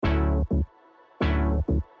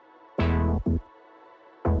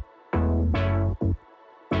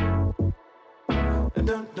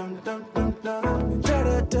Well,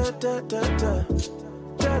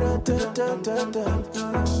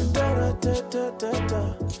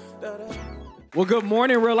 good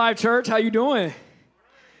morning, Real Life Church. How you doing?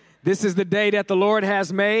 This is the day that the Lord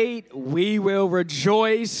has made. We will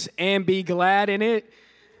rejoice and be glad in it.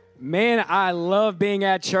 Man, I love being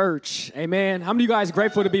at church. Amen. How many of you guys are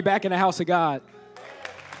grateful to be back in the house of God?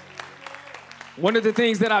 One of the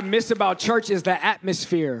things that I miss about church is the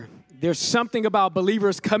atmosphere. There's something about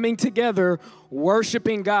believers coming together,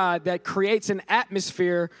 worshiping God that creates an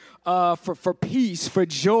atmosphere for peace, for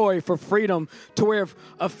joy, for freedom, to where if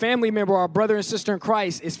a family member or a brother and sister in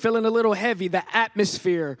Christ is feeling a little heavy, the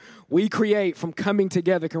atmosphere we create from coming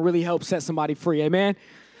together can really help set somebody free. Amen?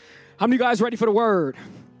 How many of you guys ready for the word?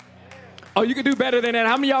 Oh, you can do better than that.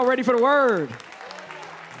 How many of y'all ready for the word?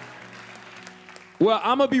 Well,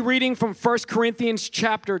 I'm going to be reading from 1 Corinthians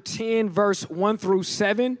chapter 10, verse 1 through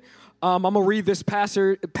 7. I'm going to read this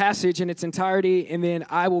passage in its entirety, and then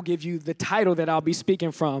I will give you the title that I'll be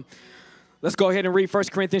speaking from. Let's go ahead and read 1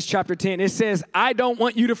 Corinthians chapter 10. It says, I don't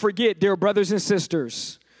want you to forget, dear brothers and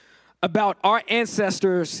sisters, about our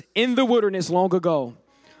ancestors in the wilderness long ago.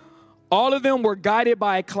 All of them were guided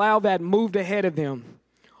by a cloud that moved ahead of them.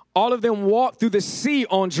 All of them walked through the sea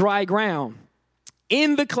on dry ground.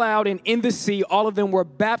 In the cloud and in the sea, all of them were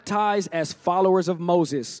baptized as followers of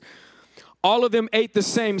Moses. All of them ate the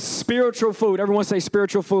same spiritual food. Everyone say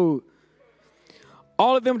spiritual food.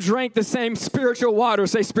 All of them drank the same spiritual water.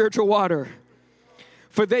 Say spiritual water.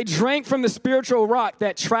 For they drank from the spiritual rock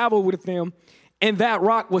that traveled with them, and that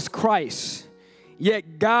rock was Christ.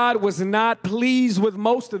 Yet God was not pleased with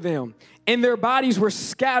most of them, and their bodies were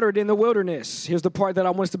scattered in the wilderness. Here's the part that I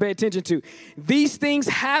want us to pay attention to. These things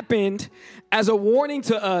happened as a warning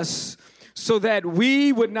to us, so that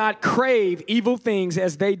we would not crave evil things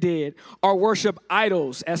as they did, or worship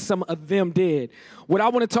idols as some of them did. What I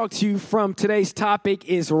want to talk to you from today's topic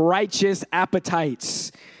is righteous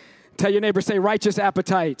appetites. Tell your neighbor, say righteous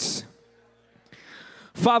appetites.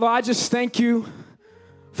 Father, I just thank you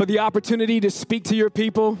for the opportunity to speak to your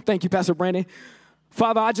people. Thank you, Pastor Brandon.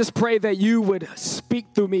 Father, I just pray that you would speak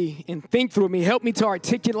through me and think through me. Help me to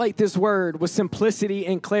articulate this word with simplicity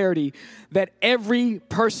and clarity, that every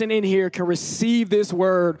person in here can receive this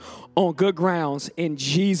word on good grounds. In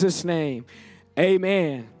Jesus' name,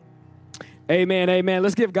 amen. Amen, amen.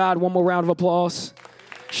 Let's give God one more round of applause.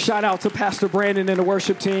 Shout out to Pastor Brandon and the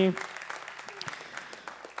worship team.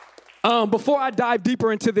 Before I dive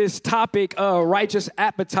deeper into this topic, righteous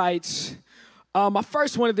appetites, I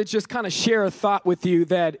first wanted to just kind of share a thought with you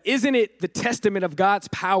that isn't it the testament of God's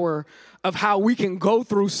power of how we can go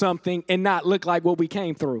through something and not look like what we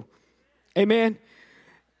came through? Amen.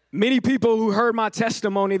 Many people who heard my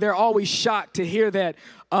testimony, they're always shocked to hear that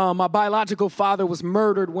my biological father was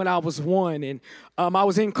murdered when I was 1, and I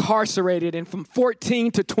was incarcerated. And from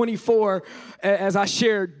 14 to 24, as I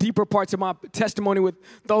share deeper parts of my testimony with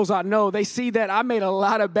those I know, they see that I made a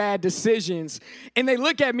lot of bad decisions. And they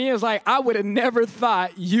look at me as like, I would have never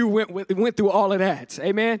thought you went through all of that.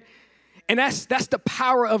 Amen. And that's the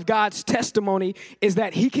power of God's testimony, is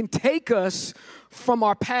that he can take us from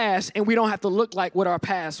our past and we don't have to look like what our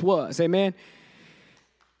past was. Amen.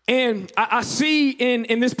 And I see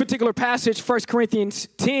in this particular passage, 1 Corinthians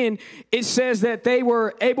 10, it says that they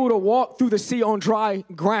were able to walk through the sea on dry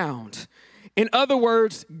ground. In other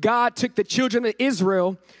words, God took the children of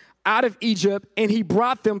Israel out of Egypt and he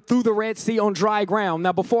brought them through the Red Sea on dry ground.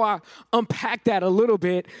 Now, before I unpack that a little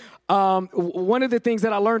bit, one of the things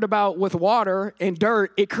that I learned about with water and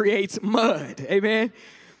dirt, it creates mud. Amen.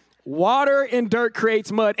 Water and dirt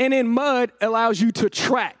creates mud, and in mud allows you to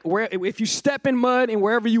track. If you step in mud and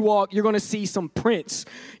wherever you walk, you're going to see some prints.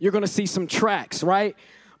 You're going to see some tracks, right?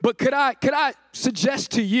 But could I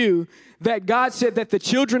suggest to you that God said that the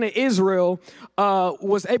children of Israel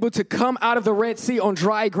was able to come out of the Red Sea on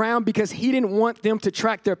dry ground because he didn't want them to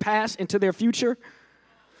track their past into their future?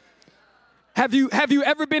 Have you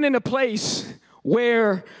ever been in a place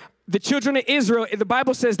where the children of Israel, the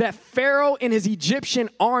Bible says that Pharaoh and his Egyptian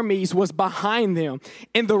armies was behind them,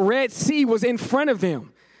 and the Red Sea was in front of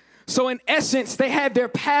them. So in essence, they had their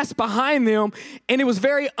past behind them, and it was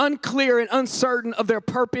very unclear and uncertain of their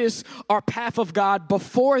purpose or path of God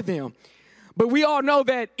before them. But we all know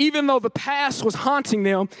that even though the past was haunting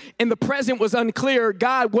them and the present was unclear,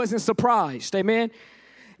 God wasn't surprised. Amen.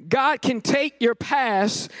 God can take your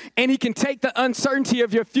past and he can take the uncertainty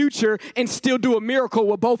of your future and still do a miracle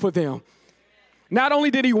with both of them. Not only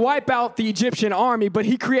did he wipe out the Egyptian army, but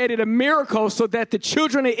he created a miracle so that the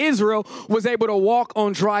children of Israel was able to walk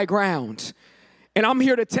on dry ground. And I'm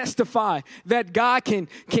here to testify that God can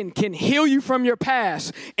heal you from your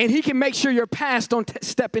past, and he can make sure your past don't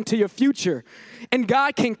step into your future. And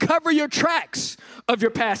God can cover your tracks of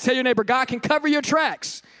your past. Tell your neighbor, God can cover your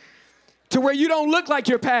tracks to where you don't look like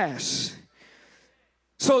your past.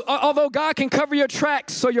 So although God can cover your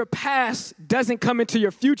tracks so your past doesn't come into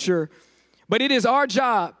your future, but it is our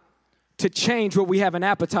job to change what we have an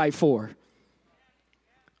appetite for.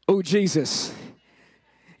 Oh, Jesus.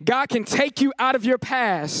 God can take you out of your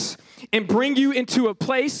past and bring you into a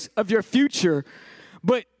place of your future.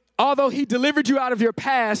 But although he delivered you out of your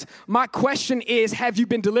past, my question is, have you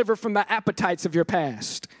been delivered from the appetites of your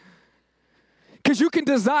past? Because you can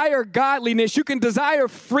desire godliness, you can desire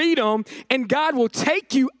freedom, and God will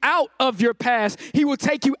take you out of your past. He will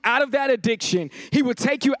take you out of that addiction. He will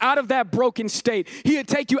take you out of that broken state. He'll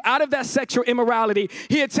take you out of that sexual immorality.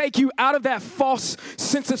 He'll take you out of that false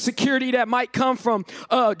sense of security that might come from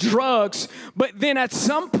drugs. But then at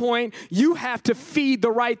some point, you have to feed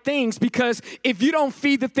the right things, because if you don't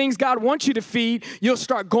feed the things God wants you to feed, you'll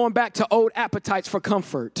start going back to old appetites for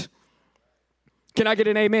comfort. Can I get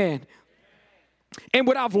an amen? And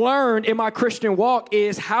what I've learned in my Christian walk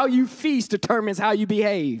is how you feast determines how you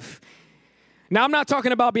behave. Now, I'm not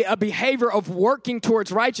talking about a behavior of working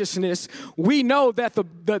towards righteousness. We know that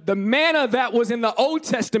the manna that was in the Old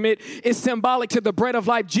Testament is symbolic to the bread of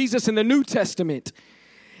life, Jesus, in the New Testament.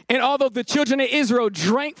 And although the children of Israel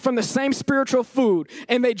drank from the same spiritual food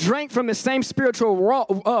and they drank from the same spiritual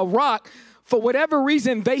rock, for whatever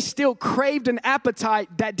reason, they still craved an appetite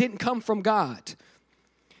that didn't come from God.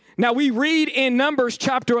 Now, we read in Numbers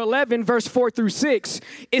chapter 11, verse 4 through 6,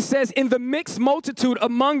 it says, "In the mixed multitude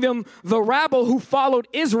among them, the rabble who followed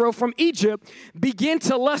Israel from Egypt began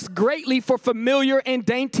to lust greatly for familiar and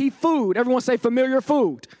dainty food." Everyone say familiar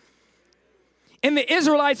food. "And the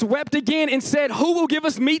Israelites wept again and said, 'Who will give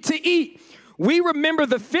us meat to eat? We remember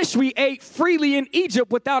the fish we ate freely in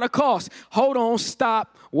Egypt without a cost.'" Hold on,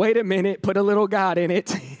 stop, wait a minute, put a little God in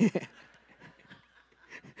it.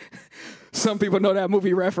 Some people know that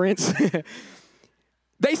movie reference.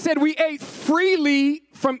 They said, "We ate freely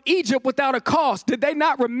from Egypt without a cost." Did they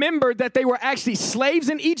not remember that they were actually slaves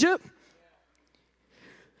in Egypt?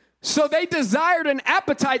 So they desired an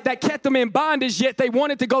appetite that kept them in bondage, yet they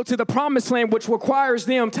wanted to go to the promised land, which requires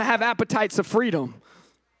them to have appetites of freedom.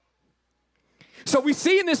 So we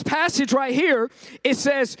see in this passage right here, it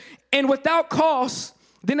says, "And without cost,"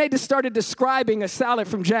 then they just started describing a salad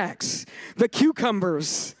from Jack's, the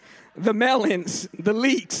cucumbers, the melons, the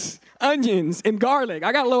leeks, onions, and garlic.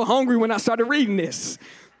 I got a little hungry when I started reading this.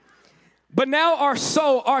 "But now our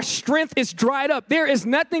soul, our strength is dried up. There is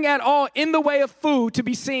nothing at all in the way of food to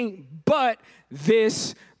be seen but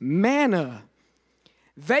this manna."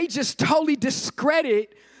 They just totally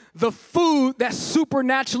discredit the food that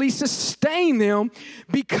supernaturally sustained them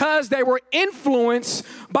because they were influenced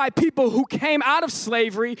by people who came out of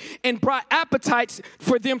slavery and brought appetites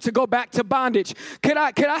for them to go back to bondage. Could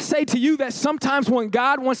I say to you that sometimes when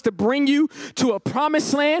God wants to bring you to a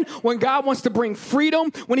promised land, when God wants to bring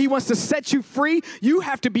freedom, when he wants to set you free, you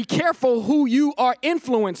have to be careful who you are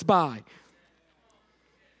influenced by.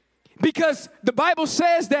 Because the Bible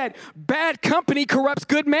says that bad company corrupts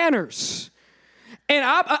good manners. And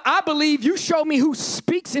I believe you show me who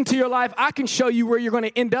speaks into your life, I can show you where you're going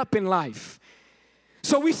to end up in life.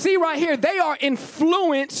 So we see right here, they are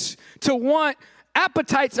influenced to want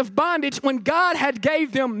appetites of bondage when God had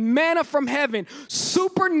gave them manna from heaven,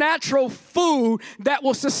 supernatural food that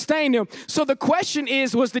will sustain them. So the question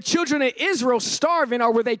is, was the children of Israel starving,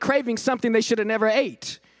 or were they craving something they should have never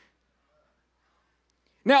ate?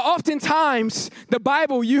 Now, oftentimes, the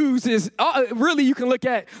Bible uses, really you can look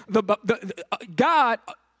at God,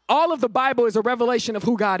 all of the Bible is a revelation of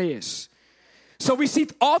who God is. So we see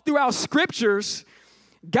all throughout scriptures,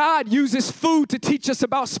 God uses food to teach us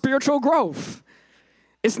about spiritual growth.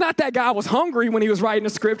 It's not that God was hungry when he was writing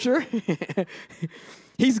the scripture.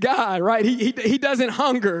 He's God, right? He doesn't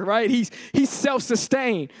hunger, right? He's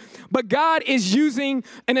self-sustained. But God is using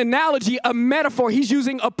an analogy, a metaphor. He's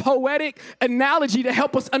using a poetic analogy to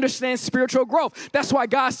help us understand spiritual growth. That's why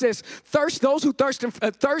God says, those who thirst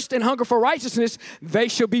and hunger for righteousness, they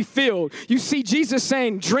shall be filled. You see Jesus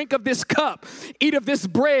saying, drink of this cup, eat of this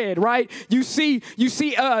bread, right? You see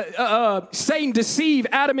Satan deceive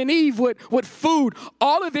Adam and Eve with food.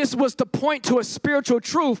 All of this was to point to a spiritual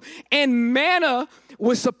truth, and manna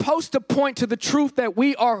was supposed to point to the truth that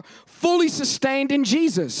we are fully sustained in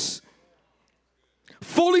Jesus.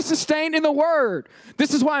 Fully sustained in the Word.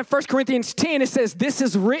 This is why in 1 Corinthians 10 it says, this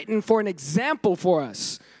is written for an example for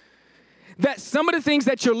us. That some of the things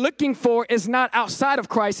that you're looking for is not outside of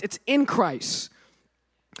Christ, it's in Christ.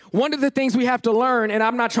 One of the things we have to learn, and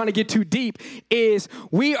I'm not trying to get too deep, is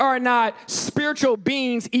we are not spiritual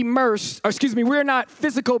beings we're not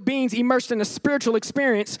physical beings immersed in a spiritual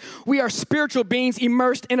experience. We are spiritual beings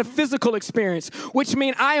immersed in a physical experience, which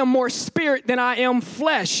means I am more spirit than I am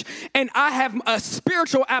flesh. And I have a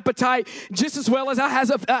spiritual appetite just as well as I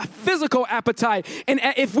have a physical appetite. And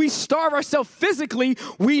if we starve ourselves physically,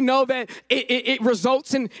 we know that it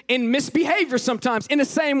results in misbehavior sometimes. In the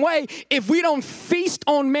same way, if we don't feast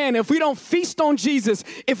on man, if we don't feast on Jesus,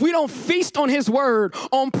 if we don't feast on his word,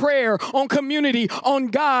 on prayer, on community, on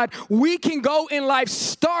God, we can go in life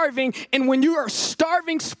starving. And when you are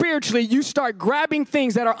starving spiritually, you start grabbing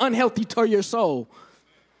things that are unhealthy to your soul.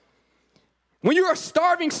 When you are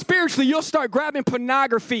starving spiritually, you'll start grabbing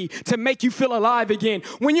pornography to make you feel alive again.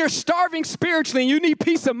 When you're starving spiritually and you need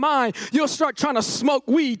peace of mind, you'll start trying to smoke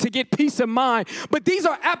weed to get peace of mind. But these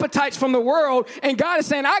are appetites from the world, and God is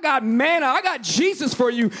saying, I got manna, I got Jesus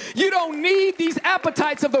for you. You don't need these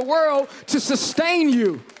appetites of the world to sustain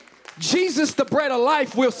you. Jesus, the bread of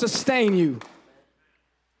life, will sustain you.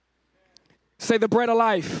 Say the bread of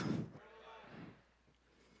life.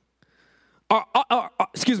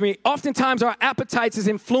 Oftentimes our appetites is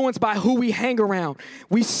influenced by who we hang around.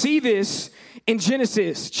 We see this in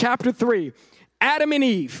Genesis chapter 3. Adam and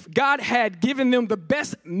Eve, God had given them the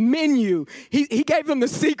best menu. He gave them the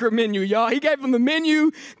secret menu, y'all. He gave them the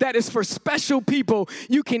menu that is for special people.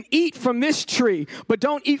 You can eat from this tree, but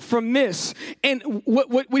don't eat from this. And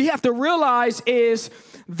what we have to realize is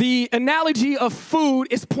the analogy of food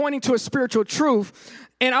is pointing to a spiritual truth.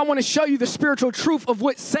 And I want to show you the spiritual truth of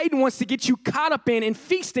what Satan wants to get you caught up in and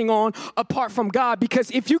feasting on apart from God.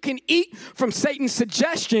 Because if you can eat from Satan's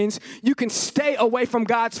suggestions, you can stay away from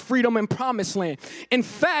God's freedom and promised land. In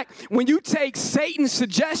fact, when you take Satan's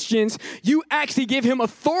suggestions, you actually give him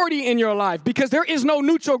authority in your life because there is no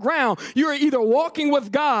neutral ground. You are either walking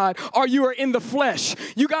with God or you are in the flesh.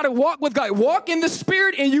 You got to walk with God. Walk in the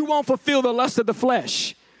spirit and you won't fulfill the lust of the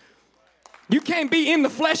flesh. You can't be in the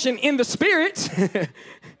flesh and in the spirit.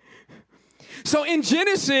 So in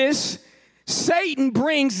Genesis, Satan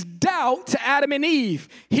brings doubt to Adam and Eve.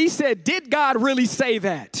 He said, did God really say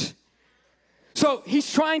that? So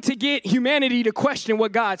he's trying to get humanity to question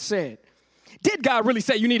what God said. Did God really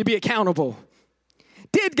say you need to be accountable?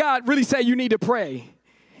 Did God really say you need to pray?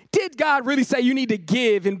 Did God really say you need to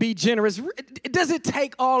give and be generous? Does it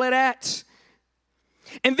take all of that?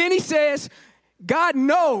 And then he says, God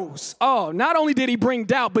knows. Oh, not only did he bring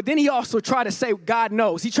doubt, but then he also tried to say God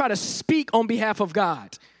knows. He tried to speak on behalf of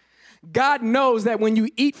God. God knows that when you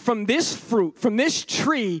eat from this fruit, from this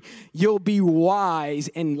tree, you'll be wise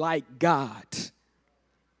and like God.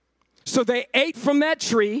 So they ate from that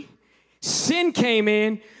tree. Sin came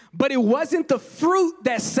in, but it wasn't the fruit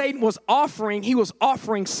that Satan was offering. He was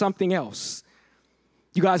offering something else.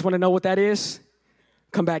 You guys want to know what that is?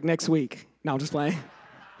 Come back next week. No, I'm just playing.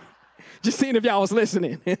 Just seeing if y'all was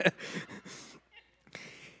listening.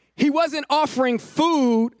 He wasn't offering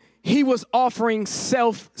food. He was offering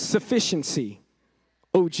self-sufficiency.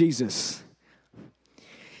 Oh, Jesus.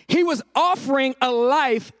 He was offering a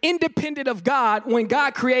life independent of God when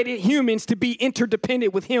God created humans to be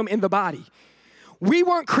interdependent with him in the body. We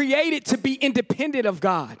weren't created to be independent of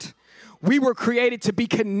God. We were created to be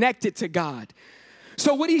connected to God.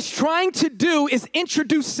 So what he's trying to do is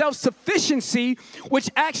introduce self-sufficiency, which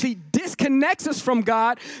actually disconnects us from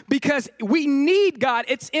God because we need God.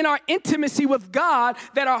 It's in our intimacy with God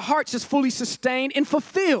that our hearts is fully sustained and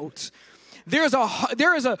fulfilled. There is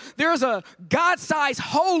a God-sized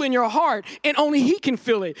hole in your heart, and only he can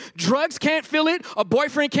fill it. Drugs can't fill it. A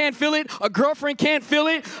boyfriend can't fill it. A girlfriend can't fill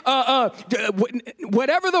it.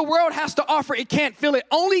 Whatever the world has to offer, it can't fill it.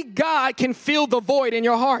 Only God can fill the void in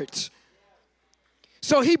your heart.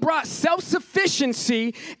 So he brought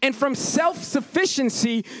self-sufficiency, and from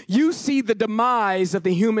self-sufficiency, you see the demise of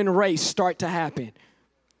the human race start to happen.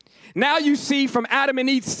 Now you see from Adam and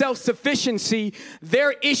Eve's self-sufficiency,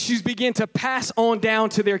 their issues begin to pass on down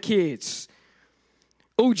to their kids.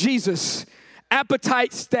 Oh, Jesus,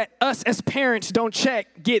 appetites that us as parents don't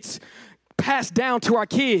check gets passed down to our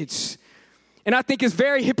kids. And I think it's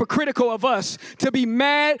very hypocritical of us to be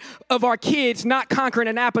mad of our kids not conquering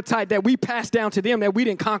an appetite that we passed down to them that we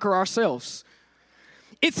didn't conquer ourselves.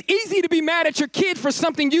 It's easy to be mad at your kid for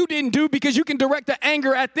something you didn't do because you can direct the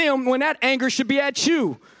anger at them when that anger should be at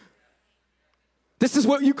you. This is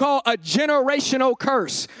what you call a generational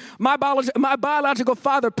curse. My biological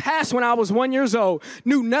father passed when I was 1 year old,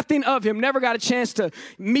 knew nothing of him, never got a chance to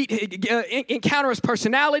encounter his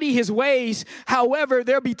personality, his ways. However,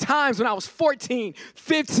 there'll be times when I was 14,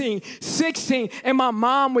 15, 16, and my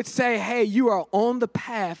mom would say, hey, you are on the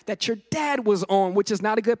path that your dad was on, which is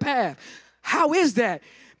not a good path. How is that?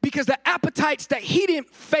 Because the appetites that he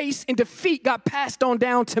didn't face and defeat got passed on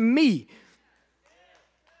down to me.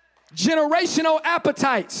 Generational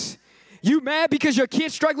appetites. You mad because your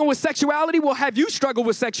kid's struggling with sexuality? Well, have you struggled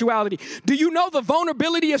with sexuality? Do you know the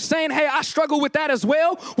vulnerability of saying, hey, I struggle with that as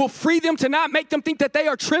well, will free them to not make them think that they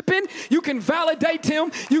are tripping? You can validate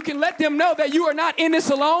them. You can let them know that you are not in this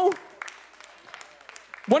alone.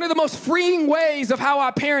 One of the most freeing ways of how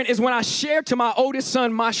I parent is when I share to my oldest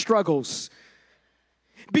son my struggles.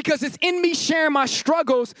 Because it's in me sharing my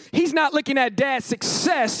struggles, he's not looking at dad's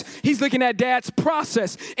success, he's looking at dad's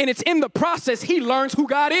process. And it's in the process he learns who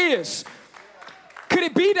God is. Could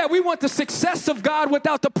it be that we want the success of God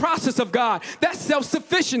without the process of God? That's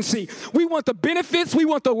self-sufficiency. We want the benefits, we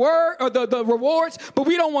want the word or the rewards, but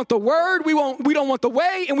we don't want the word, we don't want the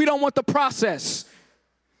way, and we don't want the process.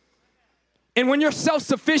 And when you're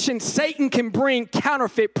self-sufficient, Satan can bring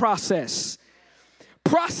counterfeit process.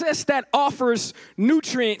 Process that offers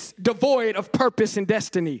nutrients devoid of purpose and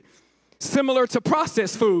destiny. Similar to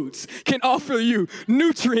processed foods can offer you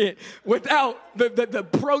nutrient without the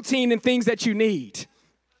protein and things that you need.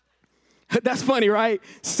 That's funny, right?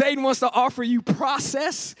 Satan wants to offer you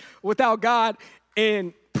process without God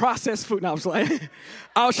and processed food. No,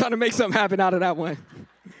 I was trying to make something happen out of that one.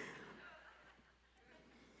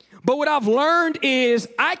 But what I've learned is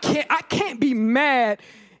I can't be mad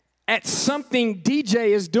at something DJ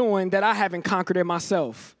is doing that I haven't conquered in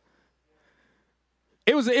myself.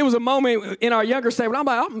 It was a moment in our younger stage when I'm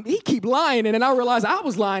like, he keep lying, and then I realized I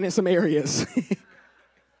was lying in some areas.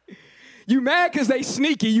 You mad because they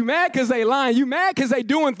sneaky? You mad because they lying? You mad because they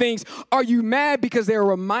doing things? Are you mad because they're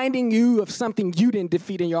reminding you of something you didn't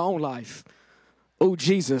defeat in your own life? Oh,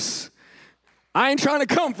 Jesus. I ain't trying to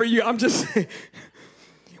come for you. I'm just...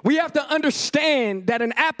 We have to understand that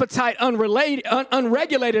an appetite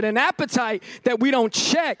unregulated, an appetite that we don't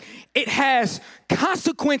check, it has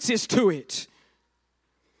consequences to it.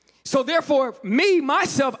 So therefore,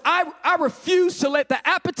 myself, I refuse to let the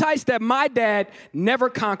appetites that my dad never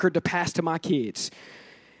conquered to pass to my kids.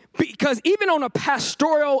 Because even on a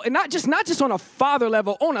pastoral, and not just on a father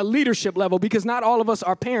level, on a leadership level, because not all of us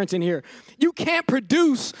are parents in here, you can't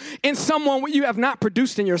produce in someone what you have not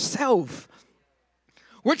produced in yourself.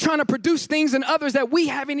 We're trying to produce things in others that we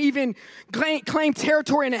haven't even claimed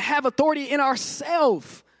territory and have authority in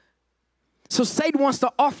ourselves. So Satan wants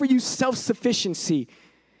to offer you self-sufficiency.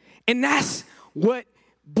 And that's what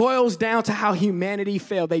boils down to how humanity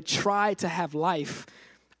failed. They tried to have life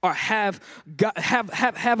or have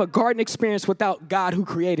a garden experience without God who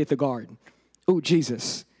created the garden. Oh,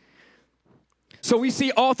 Jesus. So we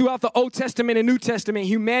see all throughout the Old Testament and New Testament,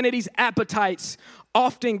 humanity's appetites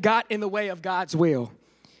often got in the way of God's will.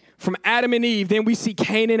 From Adam and Eve, then we see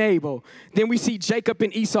Cain and Abel. Then we see Jacob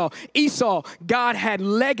and Esau. Esau, God had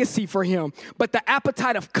legacy for him, but the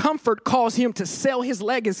appetite of comfort caused him to sell his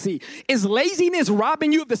legacy. Is laziness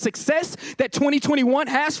robbing you of the success that 2021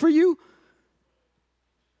 has for you?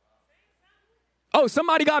 Oh,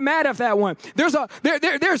 somebody got mad at that one.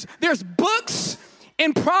 There's books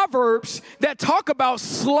in Proverbs that talk about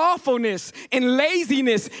slothfulness and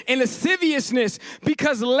laziness and lasciviousness,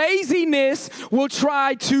 because laziness will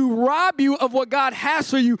try to rob you of what God has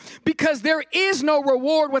for you, because there is no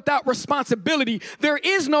reward without responsibility. There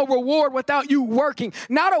is no reward without you working.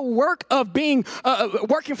 Not a work of being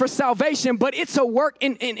working for salvation, but it's a work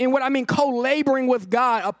in what I mean co-laboring with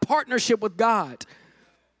God, a partnership with God.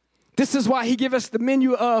 This is why he gave us the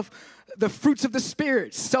menu of the fruits of the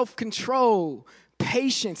Spirit, self-control,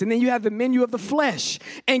 patience, and then you have the menu of the flesh.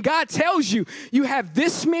 And God tells you, you have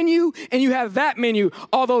this menu and you have that menu.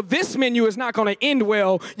 Although this menu is not going to end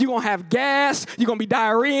well, you're going to have gas, you're going to be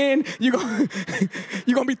diarrhea, you're going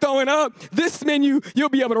to be throwing up. This menu, you'll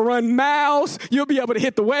be able to run miles, you'll be able to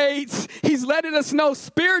hit the weights. He's letting us know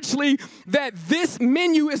spiritually that this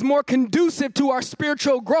menu is more conducive to our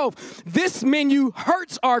spiritual growth. This menu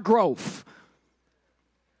hurts our growth.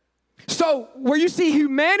 So where you see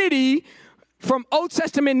humanity from Old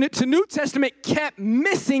Testament to New Testament kept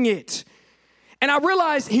missing it. And I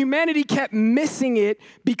realized humanity kept missing it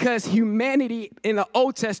because humanity in the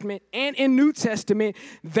Old Testament and in New Testament,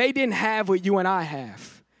 they didn't have what you and I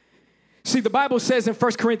have. See, the Bible says in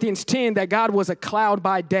 1 Corinthians 10 that God was a cloud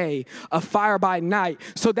by day, a fire by night.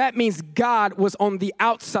 So that means God was on the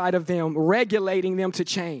outside of them, regulating them to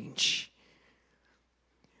change.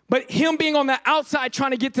 But him being on the outside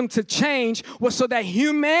trying to get them to change was so that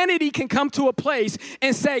humanity can come to a place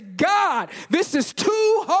and say, God, this is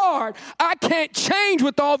too hard. I can't change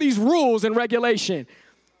with all these rules and regulation.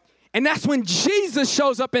 And that's when Jesus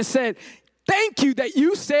shows up and said, thank you that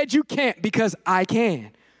you said you can't, because I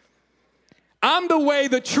can. I'm the way,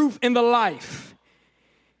 the truth, and the life.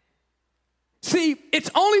 See, it's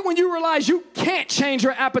only when you realize you can't change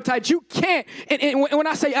your appetite, you can't, and when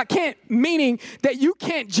I say I can't, meaning that you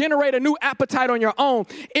can't generate a new appetite on your own,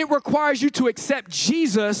 it requires you to accept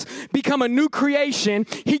Jesus, become a new creation.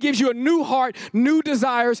 He gives you a new heart, new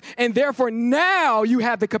desires, and therefore now you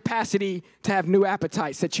have the capacity to have new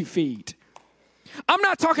appetites that you feed. I'm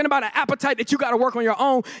not talking about an appetite that you got to work on your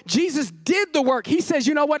own. Jesus did the work. He says,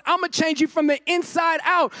 you know what? I'm going to change you from the inside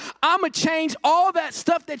out. I'm going to change all that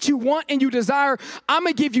stuff that you want and you desire. I'm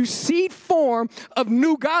going to give you seed form of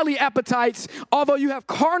new godly appetites. Although you have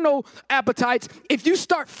carnal appetites, if you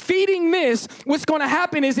start feeding this, what's going to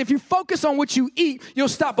happen is if you focus on what you eat, you'll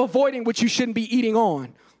stop avoiding what you shouldn't be eating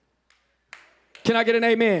on. Can I get an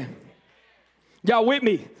amen? Y'all with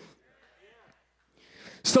me?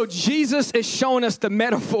 So Jesus is showing us the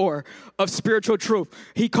metaphor of spiritual truth.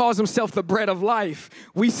 He calls himself the bread of life.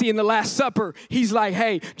 We see in the Last Supper, he's like,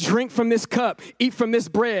 hey, drink from this cup, eat from this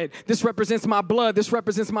bread. This represents my blood. This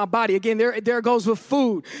represents my body. Again, there goes with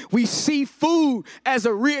food. We see food as a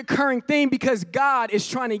reoccurring thing because God is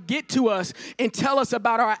trying to get to us and tell us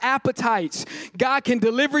about our appetites. God can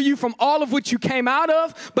deliver you from all of what you came out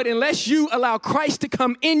of, but unless you allow Christ to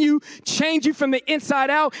come in you, change you from the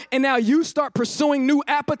inside out, and now you start pursuing new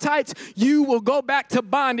appetites, you will go back to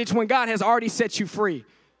bondage when God has already set you free.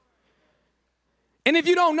 And if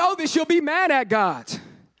you don't know this, you'll be mad at God.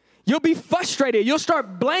 You'll be frustrated. You'll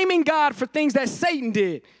start blaming God for things that Satan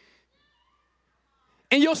did.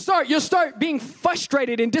 And you'll start being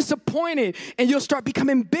frustrated and disappointed, and you'll start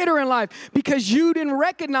becoming bitter in life because you didn't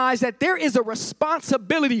recognize that there is a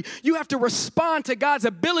responsibility. You have to respond to God's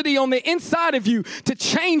ability on the inside of you to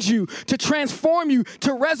change you, to transform you,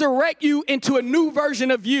 to resurrect you into a new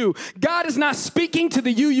version of you. God is not speaking to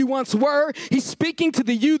the you once were. He's speaking to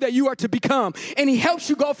the you that you are to become. And he helps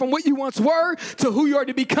you go from what you once were to who you are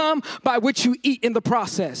to become by what you eat in the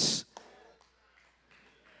process.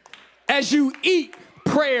 As you eat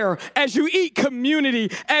prayer, as you eat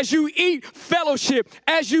community, as you eat fellowship,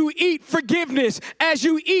 as you eat forgiveness, as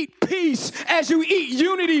you eat peace, as you eat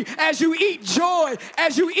unity, as you eat joy,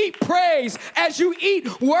 as you eat praise, as you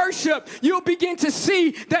eat worship, you'll begin to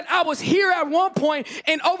see that I was here at one point,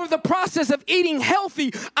 and over the process of eating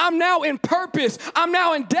healthy, I'm now in purpose. I'm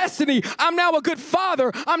now in destiny. I'm now a good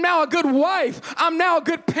father. I'm now a good wife. I'm now a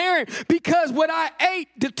good parent because what I ate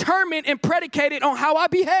determined and predicated on how I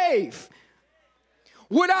behave.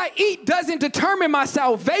 What I eat doesn't determine my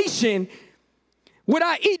salvation. What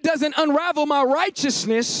I eat doesn't unravel my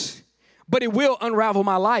righteousness, but it will unravel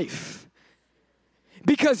my life.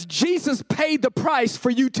 Because Jesus paid the price for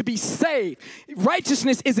you to be saved.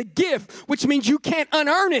 Righteousness is a gift, which means you can't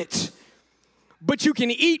unearn it. But you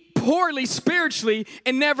can eat poorly spiritually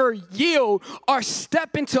and never yield or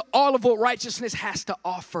step into all of what righteousness has to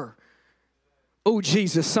offer. Oh,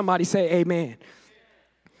 Jesus, somebody say amen.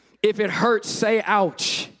 If it hurts, say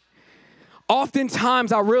ouch.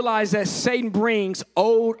 Oftentimes I realize that Satan brings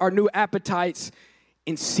old or new appetites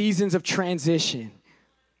in seasons of transition.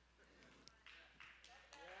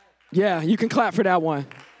 Yeah, you can clap for that one.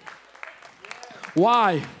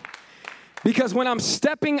 Why? Because when I'm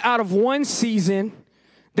stepping out of one season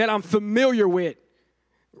that I'm familiar with,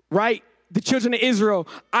 right? The children of Israel,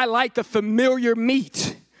 I like the familiar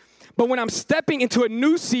meat. But when I'm stepping into a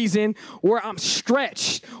new season where I'm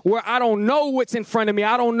stretched, where I don't know what's in front of me,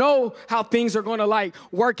 I don't know how things are going to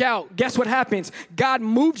work out, guess what happens? God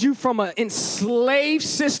moves you from an enslaved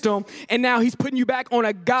system, and now he's putting you back on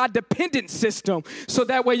a God-dependent system. So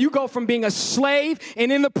that way you go from being a slave, and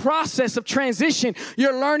in the process of transition,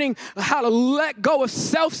 you're learning how to let go of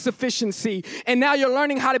self-sufficiency, and now you're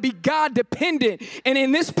learning how to be God-dependent. And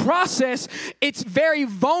in this process, it's very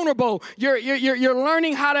vulnerable. You're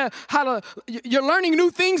learning you're learning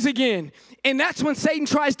new things again. And that's when Satan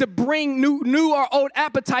tries to bring new or old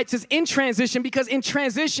appetites is in transition, because in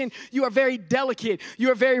transition, you are very delicate.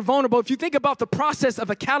 You are very vulnerable. If you think about the process of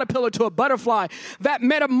a caterpillar to a butterfly, that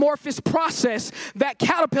metamorphosis process, that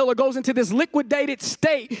caterpillar goes into this liquidated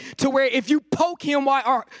state to where if you poke him,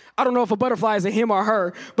 or I don't know if a butterfly is a him or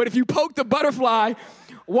her, but if you poke the butterfly,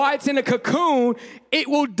 while it's in a cocoon, it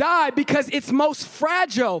will die because it's most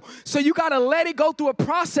fragile. So you got to let it go through a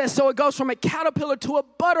process so it goes from a caterpillar to a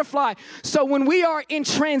butterfly. So when we are in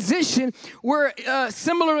transition, we're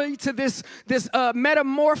similarly to this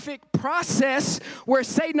metamorphic process where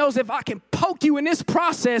Satan knows if I can poke you in this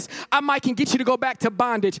process, I might can get you to go back to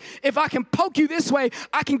bondage. If I can poke you this way,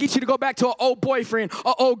 I can get you to go back to an old boyfriend,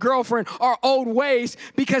 or old girlfriend, or old ways,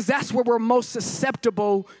 because that's where we're most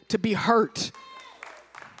susceptible to be hurt.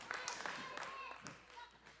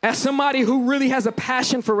 As somebody who really has a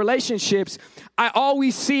passion for relationships, I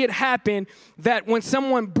always see it happen that when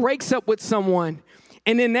someone breaks up with someone,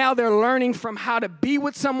 and then now they're learning from how to be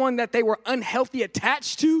with someone that they were unhealthy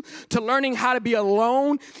attached to learning how to be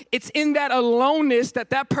alone. It's in that aloneness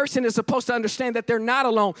that person is supposed to understand that they're not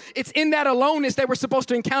alone. It's in that aloneness they were supposed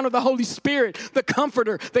to encounter the Holy Spirit, the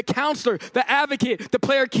comforter, the counselor, the advocate, the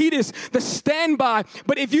Paracletus, the standby.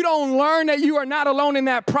 But if you don't learn that you are not alone in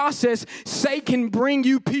that process, Satan can bring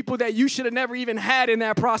you people that you should have never even had in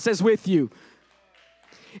that process with you.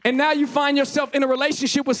 And now you find yourself in a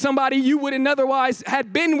relationship with somebody you wouldn't otherwise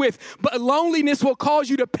had been with. But loneliness will cause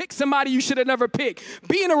you to pick somebody you should have never picked.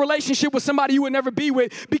 Be in a relationship with somebody you would never be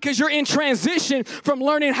with because you're in transition from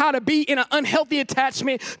learning how to be in an unhealthy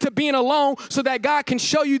attachment to being alone so that God can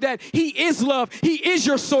show you that He is love. He is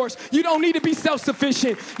your source. You don't need to be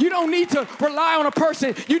self-sufficient. You don't need to rely on a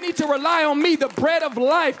person. You need to rely on me, the bread of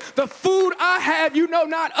life. The food I have you know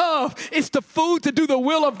not of. It's the food to do the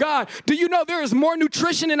will of God. Do you know there is more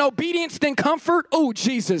nutrition and obedience than comfort? Oh,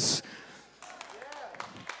 Jesus.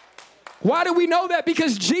 Why do we know that?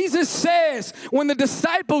 Because Jesus says when the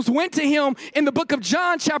disciples went to him in the book of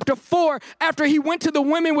John chapter 4, after he went to the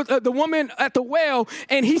woman at the well,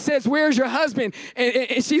 and he says, "Where's your husband?"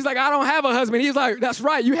 And she's like, "I don't have a husband." He's like, "That's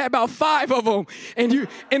right. You had about 5 of them.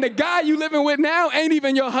 And the guy you living with now ain't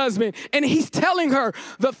even your husband." And he's telling her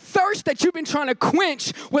the thirst that you've been trying to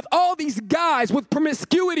quench with all these guys, with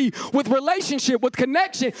promiscuity, with relationship, with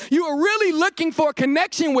connection. You are really looking for a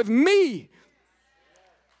connection with me.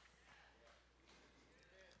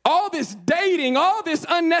 All this dating, all this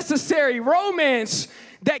unnecessary romance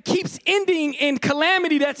that keeps ending in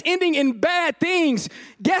calamity, that's ending in bad things.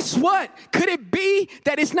 Guess what? Could it be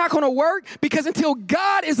that it's not going to work? Because until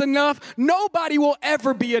God is enough, nobody will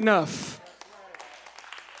ever be enough.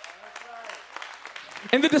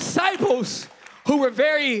 And the disciples who were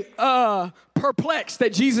very perplexed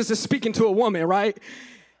that Jesus is speaking to a woman, right?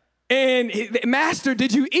 And "Master,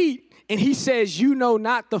 did you eat?" And he says, "You know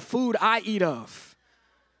not the food I eat of.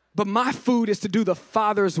 But my food is to do the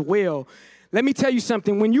Father's will." Let me tell you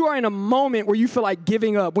something. When you are in a moment where you feel like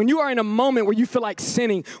giving up, when you are in a moment where you feel like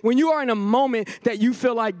sinning, when you are in a moment that you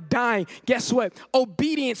feel like dying, guess what?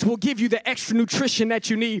 Obedience will give you the extra nutrition that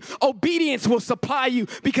you need. Obedience will supply you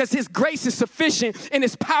because His grace is sufficient and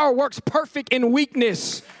His power works perfect in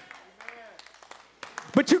weakness.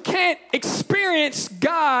 But you can't experience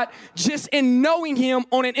God just in knowing Him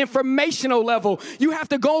on an informational level. You have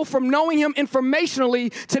to go from knowing Him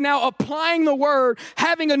informationally to now applying the Word,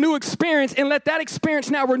 having a new experience, and let that experience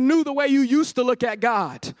now renew the way you used to look at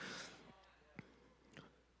God.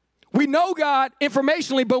 We know God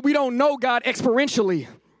informationally, but we don't know God experientially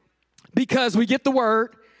because we get the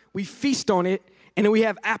Word, we feast on it, and then we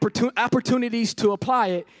have opportunities to apply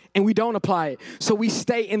it, and we don't apply it. So we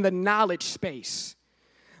stay in the knowledge space.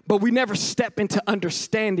 But we never step into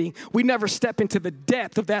understanding. We never step into the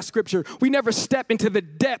depth of that scripture. We never step into the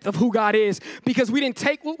depth of who God is because we didn't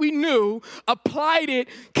take what we knew, applied it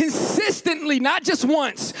consistently, not just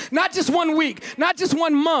once, not just 1 week, not just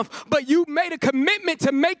 1 month, but you made a commitment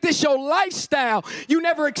to make this your lifestyle. You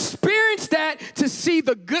never experienced that to see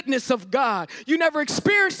the goodness of God. You never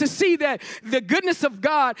experienced to see that the goodness of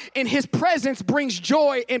God in His presence brings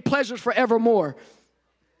joy and pleasures forevermore.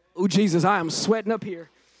 Oh, Jesus, I am sweating up here.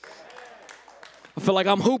 I feel like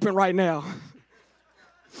I'm hooping right now.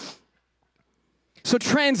 So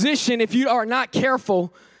transition, if you are not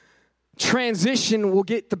careful, transition will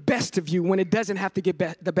get the best of you when it doesn't have to get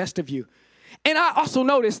the best of you. And I also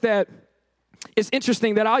noticed that it's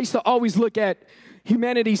interesting that I used to always look at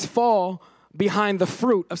humanity's fall behind the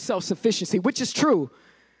fruit of self-sufficiency, which is true.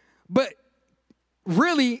 But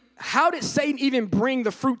really, how did Satan even bring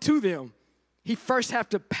the fruit to them? He first have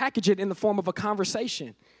to package it in the form of a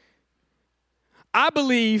conversation. I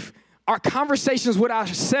believe our conversations with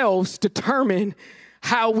ourselves determine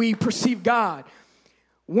how we perceive God.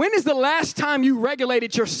 When is the last time you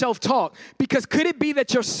regulated your self-talk? Because could it be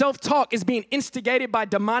that your self-talk is being instigated by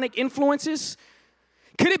demonic influences?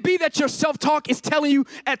 Could it be that your self-talk is telling you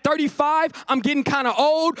at 35, I'm getting kind of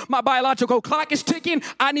old, my biological clock is ticking,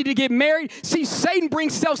 I need to get married? See, Satan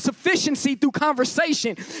brings self-sufficiency through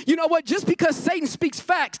conversation. You know what? Just because Satan speaks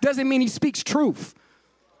facts doesn't mean he speaks truth.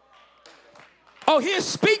 Oh, he'll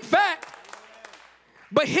speak fact.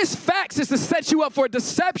 But his facts is to set you up for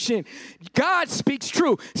deception. God speaks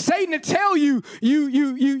true. Satan to tell you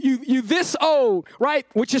this old, right?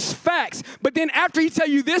 Which is facts. But then after he tell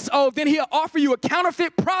you this old, then he'll offer you a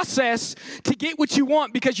counterfeit process to get what you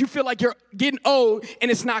want because you feel like you're getting old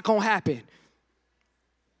and it's not going to happen.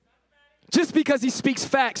 Just because he speaks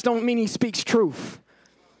facts don't mean he speaks truth.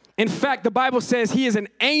 In fact, the Bible says he is an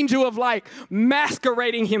angel of light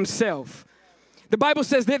masquerading himself. The Bible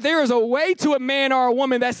says that there is a way to a man or a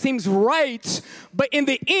woman that seems right, but in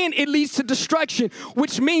the end, it leads to destruction,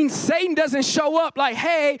 which means Satan doesn't show up like,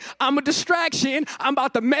 hey, I'm a distraction. I'm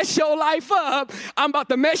about to mess your life up. I'm about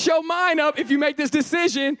to mess your mind up if you make this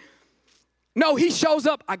decision. No, he shows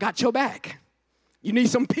up. I got your back. You need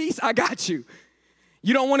some peace? I got you.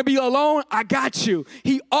 You don't want to be alone? I got you.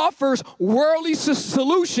 He offers worldly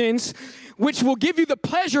solutions which will give you the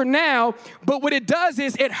pleasure now, but what it does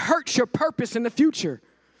is it hurts your purpose in the future.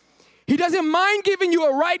 He doesn't mind giving you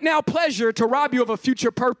a right now pleasure to rob you of a future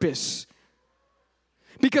purpose.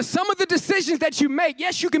 Because some of the decisions that you make,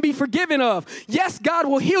 yes, you can be forgiven of. Yes, God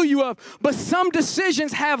will heal you of, but some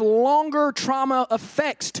decisions have longer trauma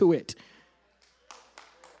effects to it.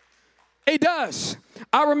 It does.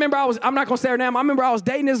 I remember I'm not going to say her name. I remember I was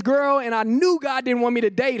dating this girl and I knew God didn't want me to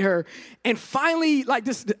date her. And finally, like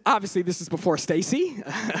this, obviously this is before Stacy.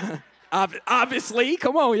 Obviously,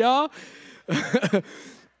 come on, y'all.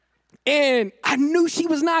 And I knew she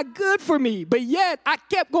was not good for me, but yet I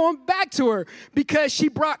kept going back to her because she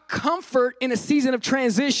brought comfort in a season of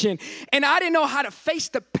transition. And I didn't know how to face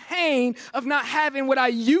the pain of not having what I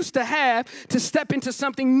used to have to step into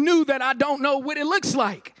something new that I don't know what it looks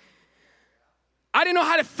like. I didn't know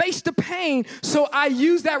how to face the pain, so I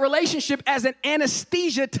used that relationship as an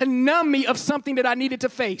anesthesia to numb me of something that I needed to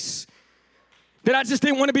face, that I just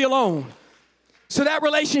didn't want to be alone. So that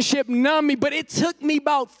relationship numbed me, but it took me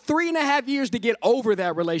about 3.5 years to get over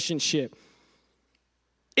that relationship.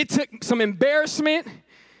 It took some embarrassment.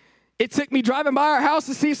 It took me driving by our house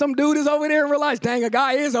to see some dude is over there and realize, dang, a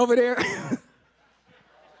guy is over there.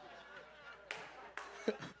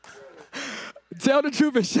 Tell the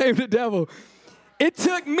truth and shame the devil. It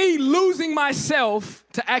took me losing myself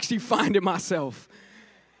to actually finding myself.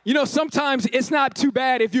 You know, sometimes it's not too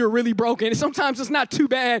bad if you're really broken. Sometimes it's not too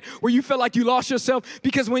bad where you feel like you lost yourself,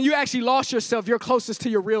 because when you actually lost yourself, you're closest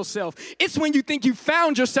to your real self. It's when you think you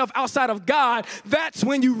found yourself outside of God, that's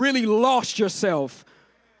when you really lost yourself.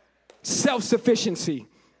 Self-sufficiency.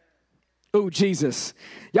 Oh, Jesus.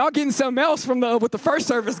 Y'all getting something else from what the first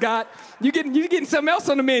service got. You getting something else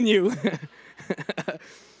on the menu.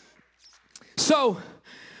 So,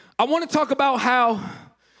 I want to talk about how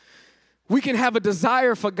we can have a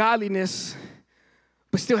desire for godliness,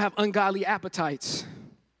 but still have ungodly appetites.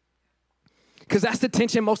 Because that's the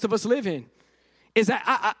tension most of us live in. Is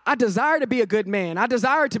that I desire to be a good man. I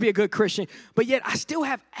desire to be a good Christian, but yet I still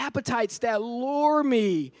have appetites that lure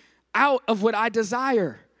me out of what I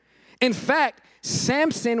desire. In fact,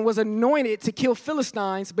 Samson was anointed to kill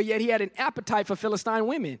Philistines, but yet he had an appetite for Philistine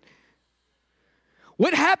women.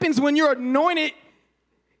 What happens when you're anointed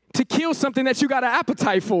to kill something that you got an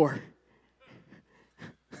appetite for?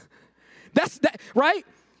 That's that, right?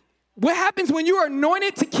 What happens when you are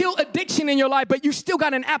anointed to kill addiction in your life, but you still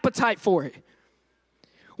got an appetite for it?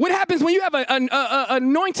 What happens when you have an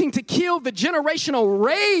anointing to kill the generational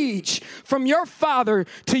rage from your father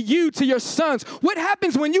to you, to your sons? What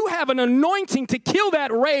happens when you have an anointing to kill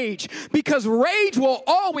that rage? Because rage will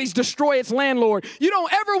always destroy its landlord. You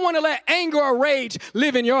don't ever want to let anger or rage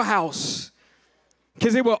live in your house,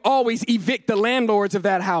 because it will always evict the landlords of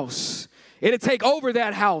that house. It'll take over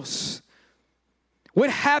that house. What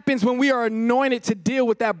happens when we are anointed to deal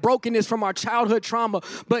with that brokenness from our childhood trauma,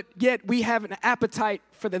 but yet we have an appetite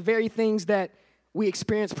for the very things that we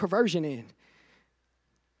experience perversion in?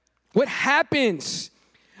 What happens,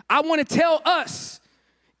 I want to tell us,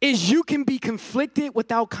 is you can be conflicted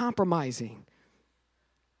without compromising.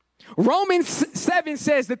 Romans 7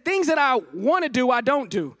 says the things that I want to do, I don't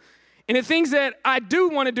do. And the things that I do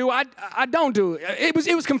want to do, I don't do. It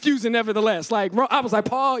was confusing nevertheless. Like, I was like,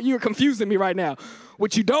 Paul, you're confusing me right now.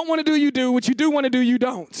 What you don't want to do, you do. What you do want to do, you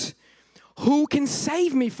don't. Who can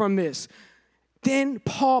save me from this? Then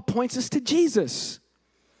Paul points us to Jesus.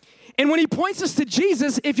 And when he points us to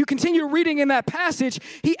Jesus, if you continue reading in that passage,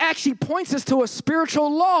 he actually points us to a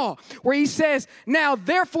spiritual law where he says, now,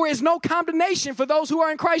 therefore is no condemnation for those who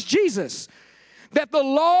are in Christ Jesus. that the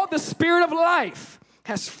law, the spirit of life,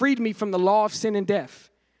 has freed me from the law of sin and death.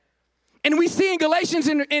 And we see in Galatians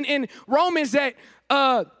and in Romans that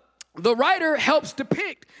the writer helps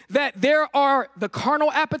depict that there are the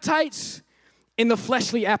carnal appetites and the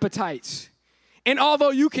fleshly appetites. And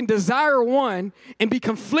although you can desire one and be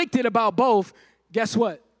conflicted about both, guess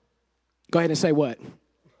what? Go ahead and say what?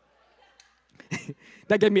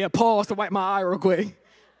 That gave me a pause to wipe my eye real quick.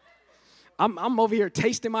 I'm over here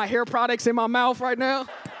tasting my hair products in my mouth right now.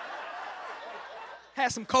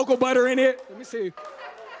 Has some cocoa butter in it. Let me see.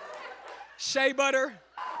 Shea butter.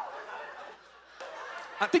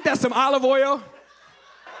 I think that's some olive oil.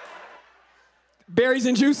 Berries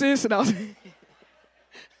and juices. And I was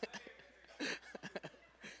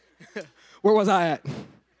where was I at?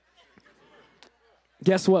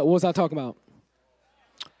 Guess what? What was I talking about?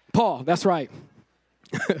 Paul, that's right.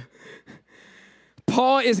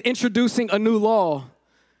 Paul is introducing a new law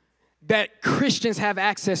that Christians have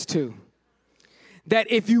access to. That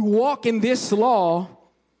if you walk in this law,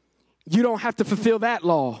 you don't have to fulfill that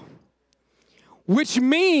law. Which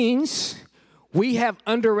means we have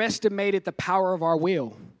underestimated the power of our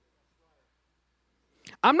will.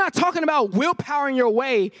 I'm not talking about willpowering your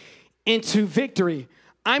way into victory.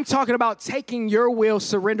 I'm talking about taking your will,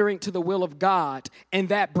 surrendering to the will of God, and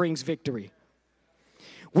that brings victory.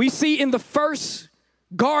 We see in the first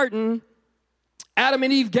garden, Adam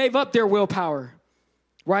and Eve gave up their willpower,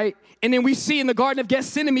 right? And then we see in the Garden of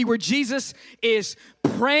Gethsemane where Jesus is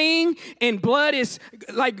praying and blood is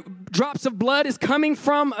like drops of blood is coming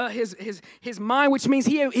from his mind, which means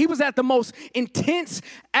he was at the most intense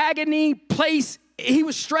agony place. He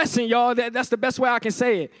was stressing, y'all. That's the best way I can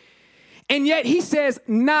say it. And yet he says,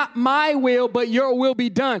 not my will, but your will be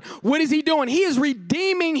done. What is he doing? He is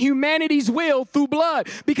redeeming humanity's will through blood,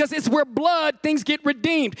 because it's where blood things get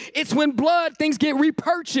redeemed. It's when blood things get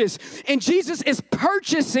repurchased. And Jesus is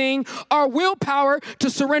purchasing our willpower to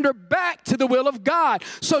surrender back to the will of God.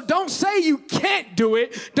 So don't say you can't do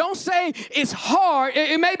it. Don't say it's hard.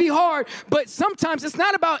 It may be hard, but sometimes it's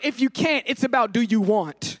not about if you can't. It's about do you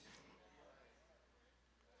want?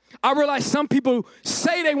 I realize some people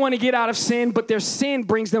say they want to get out of sin, but their sin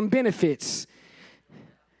brings them benefits.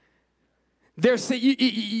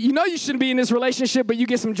 You know you shouldn't be in this relationship, but you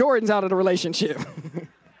get some Jordans out of the relationship.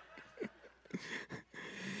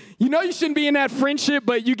 You know you shouldn't be in that friendship,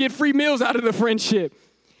 but you get free meals out of the friendship.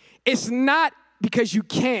 It's not because you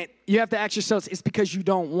can't. You have to ask yourselves, it's because you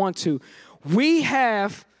don't want to. We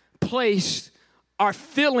have placed our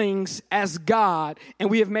feelings as God, and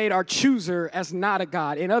we have made our chooser as not a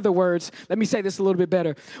God. In other words, let me say this a little bit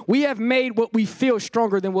better. We have made what we feel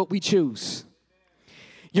stronger than what we choose.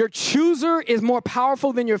 Your chooser is more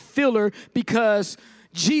powerful than your feeler because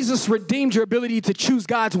Jesus redeemed your ability to choose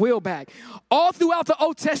God's will back. All throughout the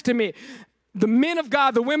Old Testament, the men of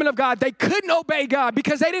God, the women of God, they couldn't obey God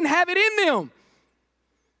because they didn't have it in them.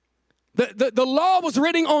 The law was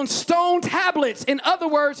written on stone tablets. In other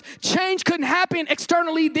words, change couldn't happen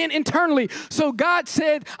externally, then internally. So God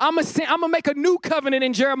said, I'm gonna make a new covenant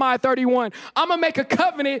in Jeremiah 31. I'm gonna make a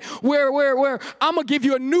covenant where I'm gonna give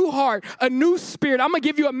you a new heart, a new spirit. I'm gonna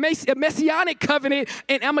give you a messianic covenant,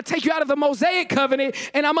 and I'm gonna take you out of the Mosaic covenant,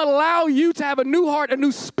 and I'm gonna allow you to have a new heart, a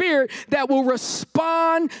new spirit that will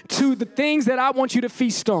respond to the things that I want you to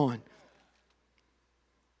feast on.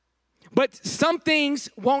 But some things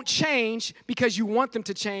won't change because you want them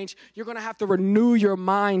to change. You're going to have to renew your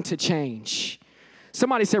mind to change.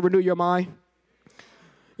 Somebody said renew your mind.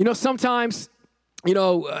 You know, sometimes, you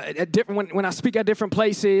know, when I speak at different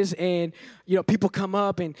places and, you know, people come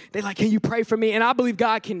up and they're like, can you pray for me? And I believe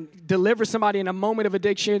God can deliver somebody in a moment of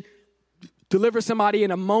addiction, deliver somebody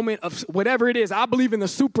in a moment of whatever it is. I believe in the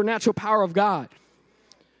supernatural power of God.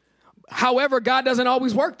 However, God doesn't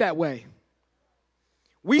always work that way.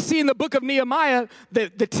 We see in the book of Nehemiah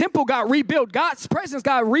that the temple got rebuilt. God's presence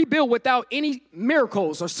got rebuilt without any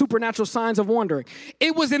miracles or supernatural signs of wondering.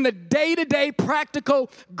 It was in the day-to-day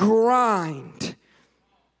practical grind.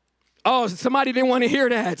 Oh, somebody didn't want to hear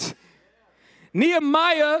that.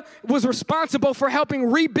 Nehemiah was responsible for helping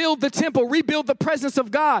rebuild the temple, rebuild the presence of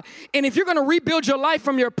God. And if you're going to rebuild your life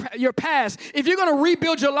from your past, if you're going to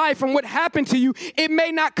rebuild your life from what happened to you, it may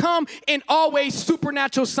not come in always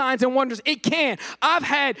supernatural signs and wonders. It can. I've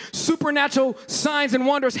had supernatural signs and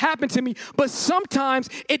wonders happen to me, but sometimes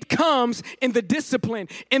it comes in the discipline,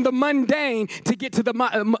 in the mundane to get to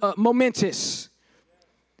the momentous.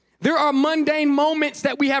 There are mundane moments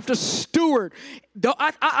that we have to steward.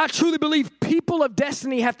 I truly believe people of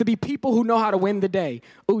destiny have to be people who know how to win the day.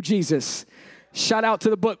 Oh, Jesus. Shout out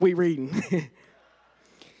to the book we reading.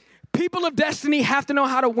 People of destiny have to know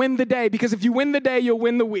how to win the day, because if you win the day, you'll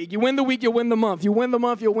win the week. You win the week, you'll win the month. You win the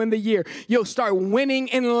month, you'll win the year. You'll start winning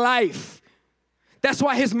in life. That's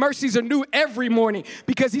why his mercies are new every morning,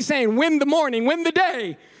 because he's saying, win the morning, win the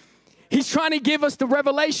day. He's trying to give us the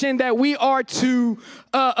revelation that we are to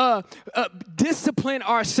discipline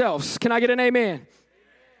ourselves. Can I get an amen?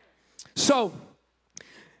 So,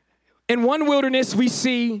 in one wilderness, we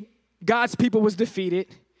see God's people was defeated.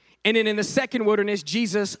 And then in the second wilderness,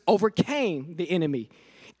 Jesus overcame the enemy.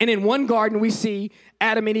 And in one garden, we see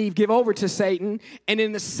Adam and Eve give over to Satan. And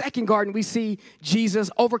in the second garden, we see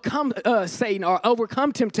Jesus overcome Satan, or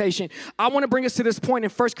overcome temptation. I want to bring us to this point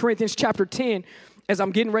in 1 Corinthians chapter 10, as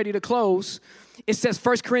I'm getting ready to close. It says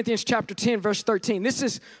 1 Corinthians chapter 10, verse 13. This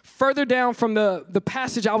is further down from the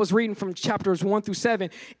passage I was reading from chapters 1 through 7.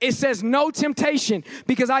 It says no temptation,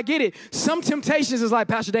 because I get it. Some temptations is like,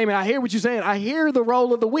 Pastor Damon, I hear what you're saying. I hear the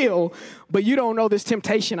roll of the wheel, but you don't know this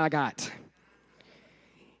temptation I got.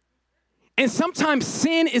 And sometimes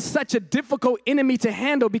sin is such a difficult enemy to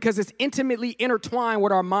handle because it's intimately intertwined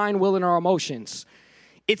with our mind, will, and our emotions.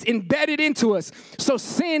 It's embedded into us. So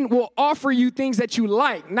sin will offer you things that you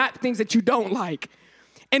like, not things that you don't like.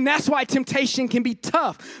 And that's why temptation can be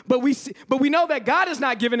tough. But we know that God is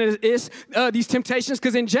not giving us these temptations,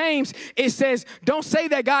 because in James, it says, don't say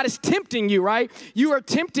that God is tempting you, right? You are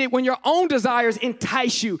tempted when your own desires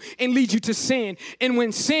entice you and lead you to sin. And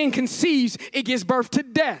when sin conceives, it gives birth to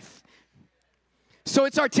death. So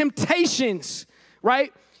it's our temptations,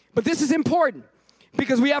 right? But this is important,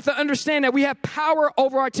 because we have to understand that we have power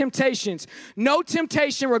over our temptations. No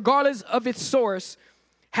temptation, regardless of its source,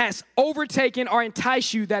 has overtaken or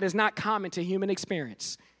enticed you that is not common to human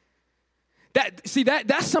experience.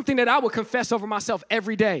 That's something that I will confess over myself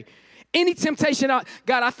every day. Any temptation,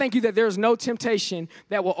 God, I thank you that there's no temptation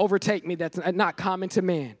that will overtake me that's not common to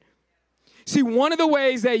man. See, one of the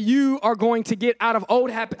ways that you are going to get out of old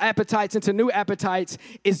appetites into new appetites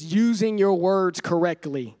is using your words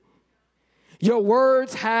correctly. Your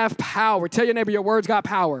words have power. Tell your neighbor, your words got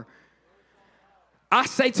power. I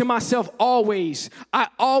say to myself I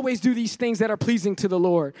always do these things that are pleasing to the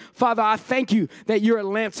Lord. Father, I thank you that you're a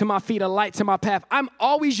lamp to my feet, a light to my path. I'm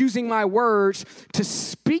always using my words to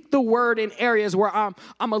speak the word in areas where I'm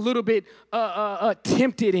a little bit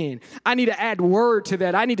tempted in. I need to add word to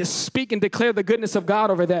that. I need to speak and declare the goodness of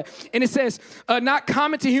God over that. And it says, not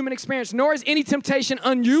common to human experience, nor is any temptation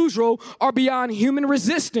unusual or beyond human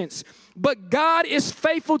resistance. But God is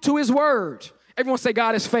faithful to his word. Everyone say,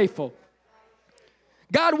 God is faithful.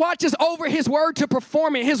 God watches over his word to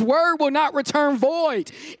perform it. His word will not return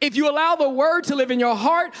void. If you allow the word to live in your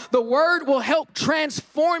heart, the word will help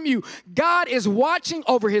transform you. God is watching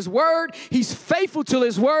over his word. He's faithful to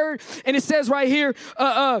his word. And it says right here,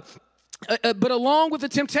 but along with the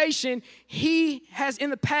temptation, he has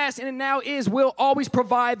in the past and now will always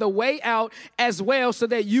provide the way out as well, so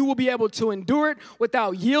that you will be able to endure it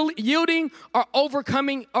without yielding or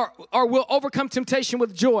overcoming or will overcome temptation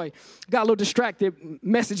with joy. Got a little distracted.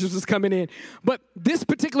 Messages was coming in. But this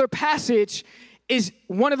particular passage is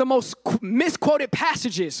one of the most misquoted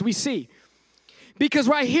passages we see. Because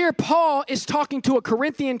right here, Paul is talking to a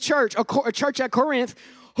Corinthian church, a church at Corinth,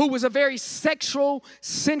 who was a very sexual,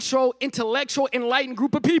 sensual, intellectual, enlightened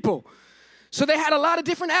group of people. So they had a lot of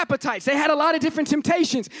different appetites. They had a lot of different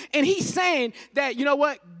temptations. And he's saying that, you know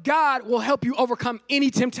what? God will help you overcome any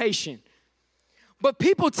temptation. But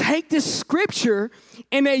people take this scripture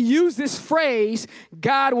and they use this phrase,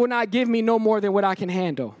 God will not give me no more than what I can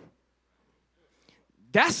handle.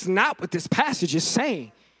 That's not what this passage is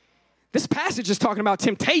saying. This passage is talking about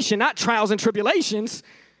temptation, not trials and tribulations.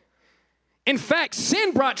 In fact,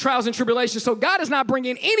 sin brought trials and tribulations, so God is not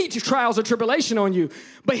bringing any trials or tribulation on you.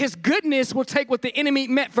 But his goodness will take what the enemy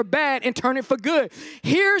meant for bad and turn it for good.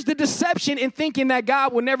 Here's the deception in thinking that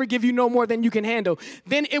God will never give you no more than you can handle.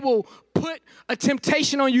 Then it will put a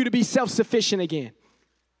temptation on you to be self-sufficient again.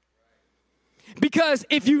 Because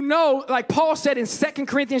if you know, like Paul said in 2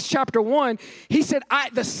 Corinthians chapter 1, he said,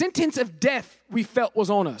 the sentence of death we felt was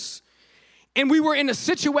on us. And we were in a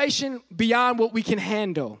situation beyond what we can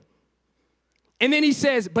handle. And then he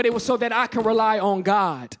says, but it was so that I can rely on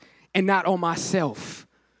God and not on myself.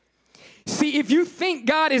 See, if you think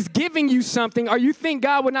God is giving you something, or you think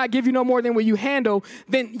God will not give you no more than what you handle,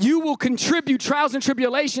 then you will contribute trials and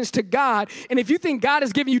tribulations to God. And if you think God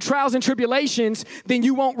is giving you trials and tribulations, then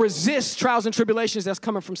you won't resist trials and tribulations that's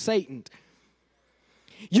coming from Satan.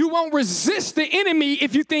 You won't resist the enemy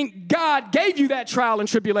if you think God gave you that trial and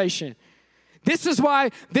tribulation. This is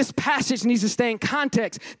why this passage needs to stay in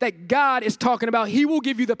context, that God is talking about he will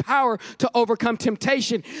give you the power to overcome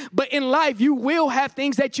temptation. But in life, you will have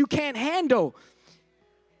things that you can't handle.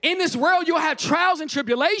 In this world, you'll have trials and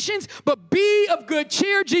tribulations, but be of good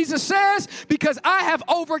cheer, Jesus says, because I have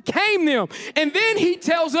overcame them. And then he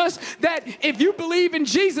tells us that if you believe in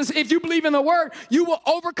Jesus, if you believe in the word, you will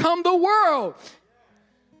overcome the world.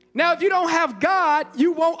 Now, if you don't have God,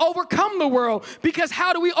 you won't overcome the world, because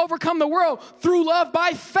how do we overcome the world? Through love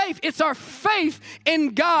by faith. It's our faith in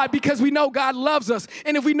God, because we know God loves us.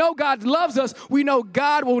 And if we know God loves us, we know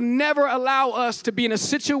God will never allow us to be in a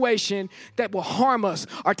situation that will harm us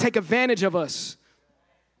or take advantage of us.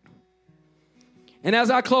 And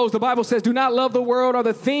as I close, the Bible says, do not love the world or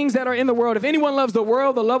the things that are in the world. If anyone loves the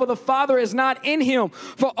world, the love of the Father is not in him.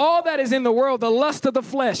 For all that is in the world, the lust of the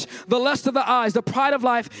flesh, the lust of the eyes, the pride of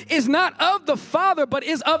life, is not of the Father, but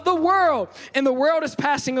is of the world. And the world is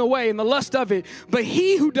passing away and the lust of it. But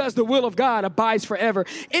he who does the will of God abides forever.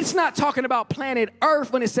 It's not talking about planet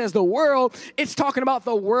Earth when it says the world. It's talking about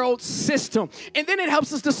the world system. And then it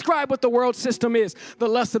helps us describe what the world system is. The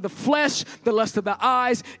lust of the flesh, the lust of the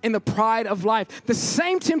eyes, and the pride of life. The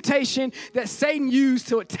same temptation that Satan used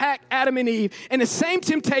to attack Adam and Eve, and the same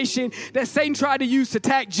temptation that Satan tried to use to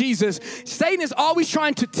attack Jesus. Satan is always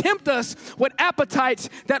trying to tempt us with appetites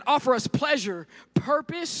that offer us pleasure,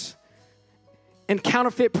 purpose, and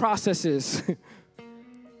counterfeit processes.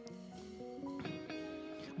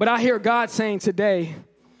 But I hear God saying today,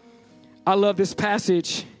 I love this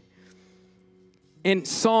passage in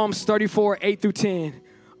Psalms 34, 8 through 10.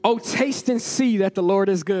 Oh, taste and see that the Lord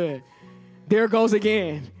is good. There goes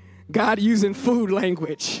again, God using food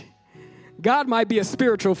language. God might be a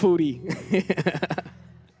spiritual foodie.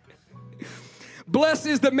 Blessed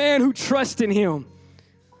is the man who trusts in him.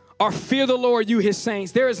 Or fear the Lord, you his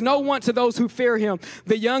saints. There is no want to those who fear him.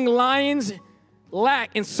 The young lions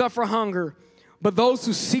lack and suffer hunger, but those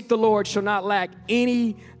who seek the Lord shall not lack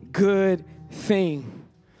any good thing.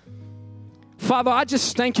 Father, I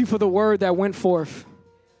just thank you for the word that went forth.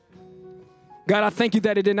 God, I thank you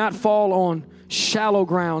that it did not fall on shallow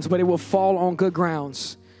grounds, but it will fall on good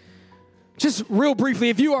grounds. Just real briefly,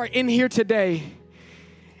 if you are in here today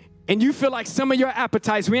and you feel like some of your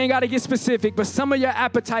appetites, we ain't got to get specific, but some of your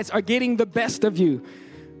appetites are getting the best of you,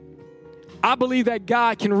 I believe that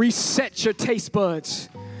God can reset your taste buds.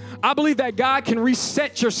 I believe that God can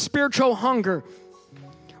reset your spiritual hunger.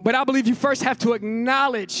 But I believe you first have to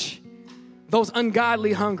acknowledge those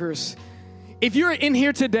ungodly hungers. If you're in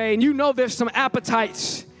here today and you know there's some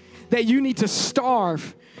appetites that you need to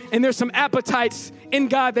starve, and there's some appetites in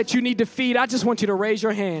God that you need to feed, I just want you to raise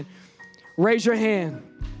your hand. Raise your hand.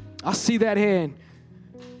 I'll see that hand.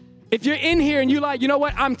 If you're in here and you're like, you know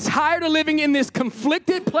what, I'm tired of living in this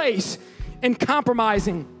conflicted place and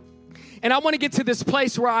compromising, and I want to get to this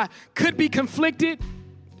place where I could be conflicted,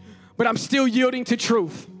 but I'm still yielding to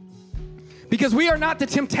truth. Because we are not the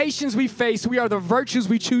temptations we face, we are the virtues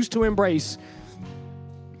we choose to embrace.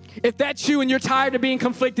 If that's you and you're tired of being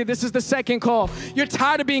conflicted, this is the second call. You're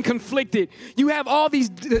tired of being conflicted. You have all these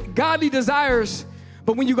godly desires,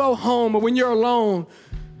 but when you go home or when you're alone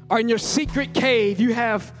or in your secret cave, you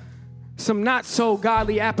have some not so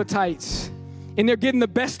godly appetites, and they're getting the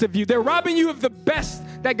best of you. They're robbing you of the best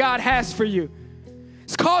that God has for you.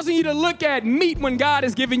 It's causing you to look at meat when God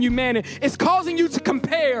is giving you manna. It's causing you to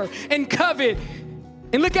compare and covet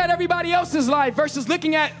and look at everybody else's life versus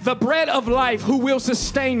looking at the bread of life who will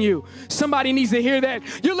sustain you. Somebody needs to hear that.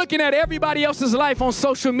 You're looking at everybody else's life on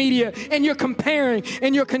social media and you're comparing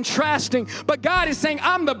and you're contrasting. But God is saying,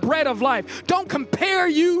 I'm the bread of life. Don't compare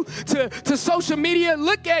you to social media.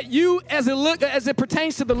 Look at you as it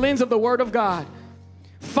pertains to the lens of the Word of God.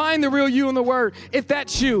 Find the real you in the Word. If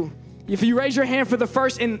that's you, if you raise your hand for the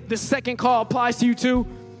first, and the second call applies to you too,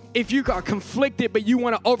 if you are conflicted but you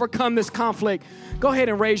want to overcome this conflict, go ahead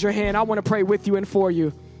and raise your hand. I want to pray with you and for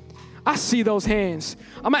you. I see those hands.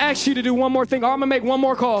 I'm going to ask you to do one more thing, or I'm going to make one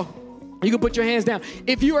more call. You can put your hands down.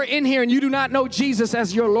 If you are in here and you do not know Jesus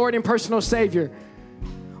as your Lord and personal Savior,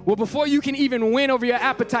 well, before you can even win over your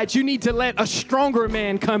appetites, you need to let a stronger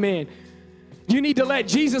man come in. You need to let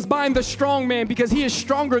Jesus bind the strong man because he is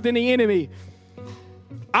stronger than the enemy.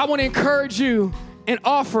 I want to encourage you and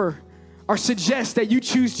offer or suggest that you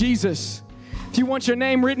choose Jesus. If you want your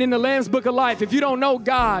name written in the Lamb's Book of Life, if you don't know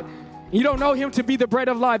God, you don't know him to be the bread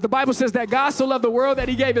of life, the Bible says that God so loved the world that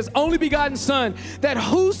he gave his only begotten Son, that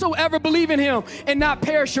whosoever believe in him and not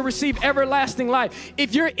perish shall receive everlasting life.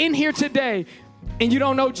 If you're in here today and you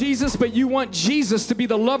don't know Jesus, but you want Jesus to be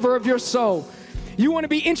the lover of your soul, you want to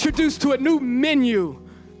be introduced to a new menu,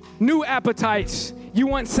 new appetites, you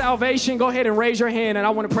want salvation, go ahead and raise your hand, and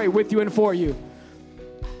I want to pray with you and for you.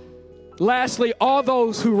 Lastly, all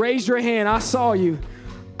those who raised your hand, I saw you.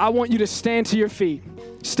 I want you to stand to your feet.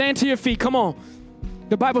 Stand to your feet. Come on.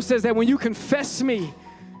 The Bible says that when you confess me,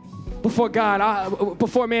 before God,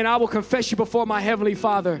 before man, I will confess you before my Heavenly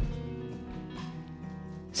Father.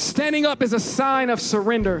 Standing up is a sign of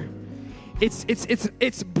surrender.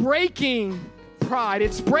 It's breaking pride.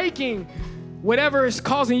 It's breaking whatever is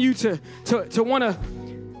causing you to want to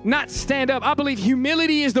not stand up. I believe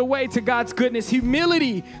humility is the way to God's goodness.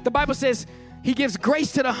 Humility, the Bible says, He gives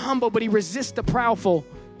grace to the humble, but He resists the proudful.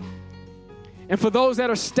 And for those that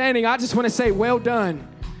are standing, I just want to say, well done.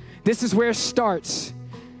 This is where it starts.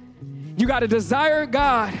 You got to desire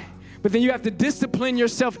God, but then you have to discipline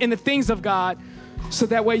yourself in the things of God so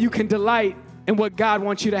that way you can delight in what God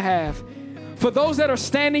wants you to have. For those that are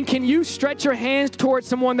standing, can you stretch your hands towards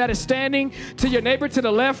someone that is standing, to your neighbor to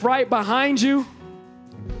the left, right, behind you?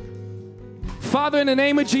 Father, in the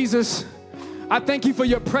name of Jesus, I thank you for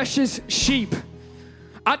your precious sheep.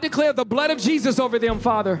 I declare the blood of Jesus over them,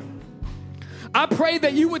 Father. I pray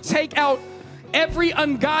that you would take out every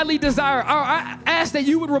ungodly desire. I ask that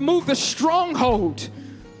you would remove the stronghold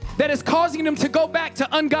that is causing them to go back to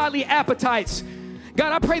ungodly appetites.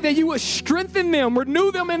 God, I pray that you would strengthen them,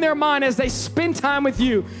 renew them in their mind as they spend time with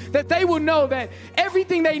you, that they will know that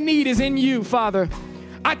everything they need is in you, Father.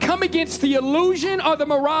 I come against the illusion or the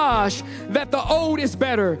mirage that the old is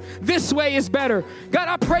better, this way is better. God,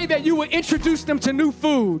 I pray that you would introduce them to new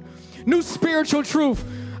food, new spiritual truth.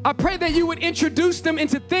 I pray that you would introduce them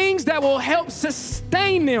into things that will help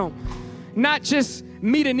sustain them, not just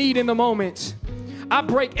meet a need in the moment. I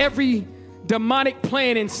break every demonic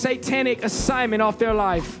plan and satanic assignment off their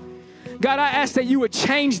life. God, I ask that you would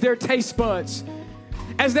change their taste buds.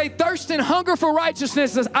 As they thirst and hunger for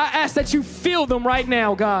righteousness, I ask that you fill them right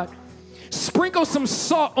now, God. Sprinkle some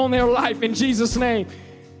salt on their life in Jesus' name.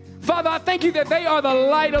 Father, I thank you that they are the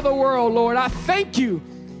light of the world, Lord. I thank you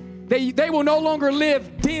that they will no longer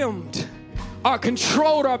live dimmed or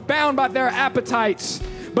controlled or bound by their appetites,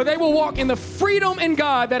 but they will walk in the freedom in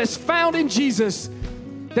God that is found in Jesus,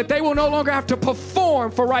 that they will no longer have to perform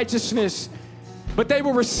for righteousness, but they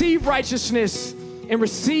will receive righteousness and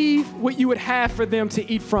receive what you would have for them to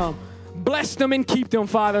eat from. Bless them and keep them,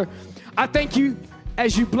 Father. I thank you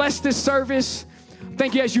as you bless this service.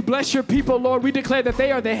 Thank you as you bless your people, Lord. We declare that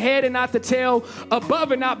they are the head and not the tail,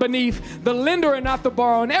 above and not beneath, the lender and not the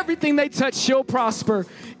borrower, and everything they touch shall prosper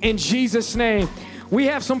in Jesus' name. We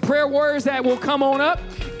have some prayer words that will come on up.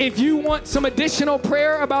 If you want some additional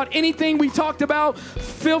prayer about anything we talked about,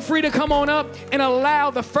 feel free to come on up and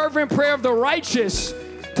allow the fervent prayer of the righteous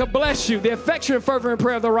to bless you, the affectionate fervent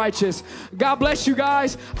prayer of the righteous. God bless you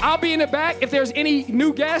guys. I'll be in the back. If there's any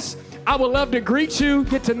new guests, I would love to greet you,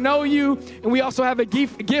 get to know you, and we also have a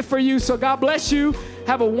gift for you. So God bless you.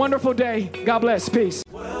 Have a wonderful day. God bless. Peace.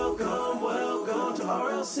 Welcome to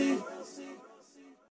RLC.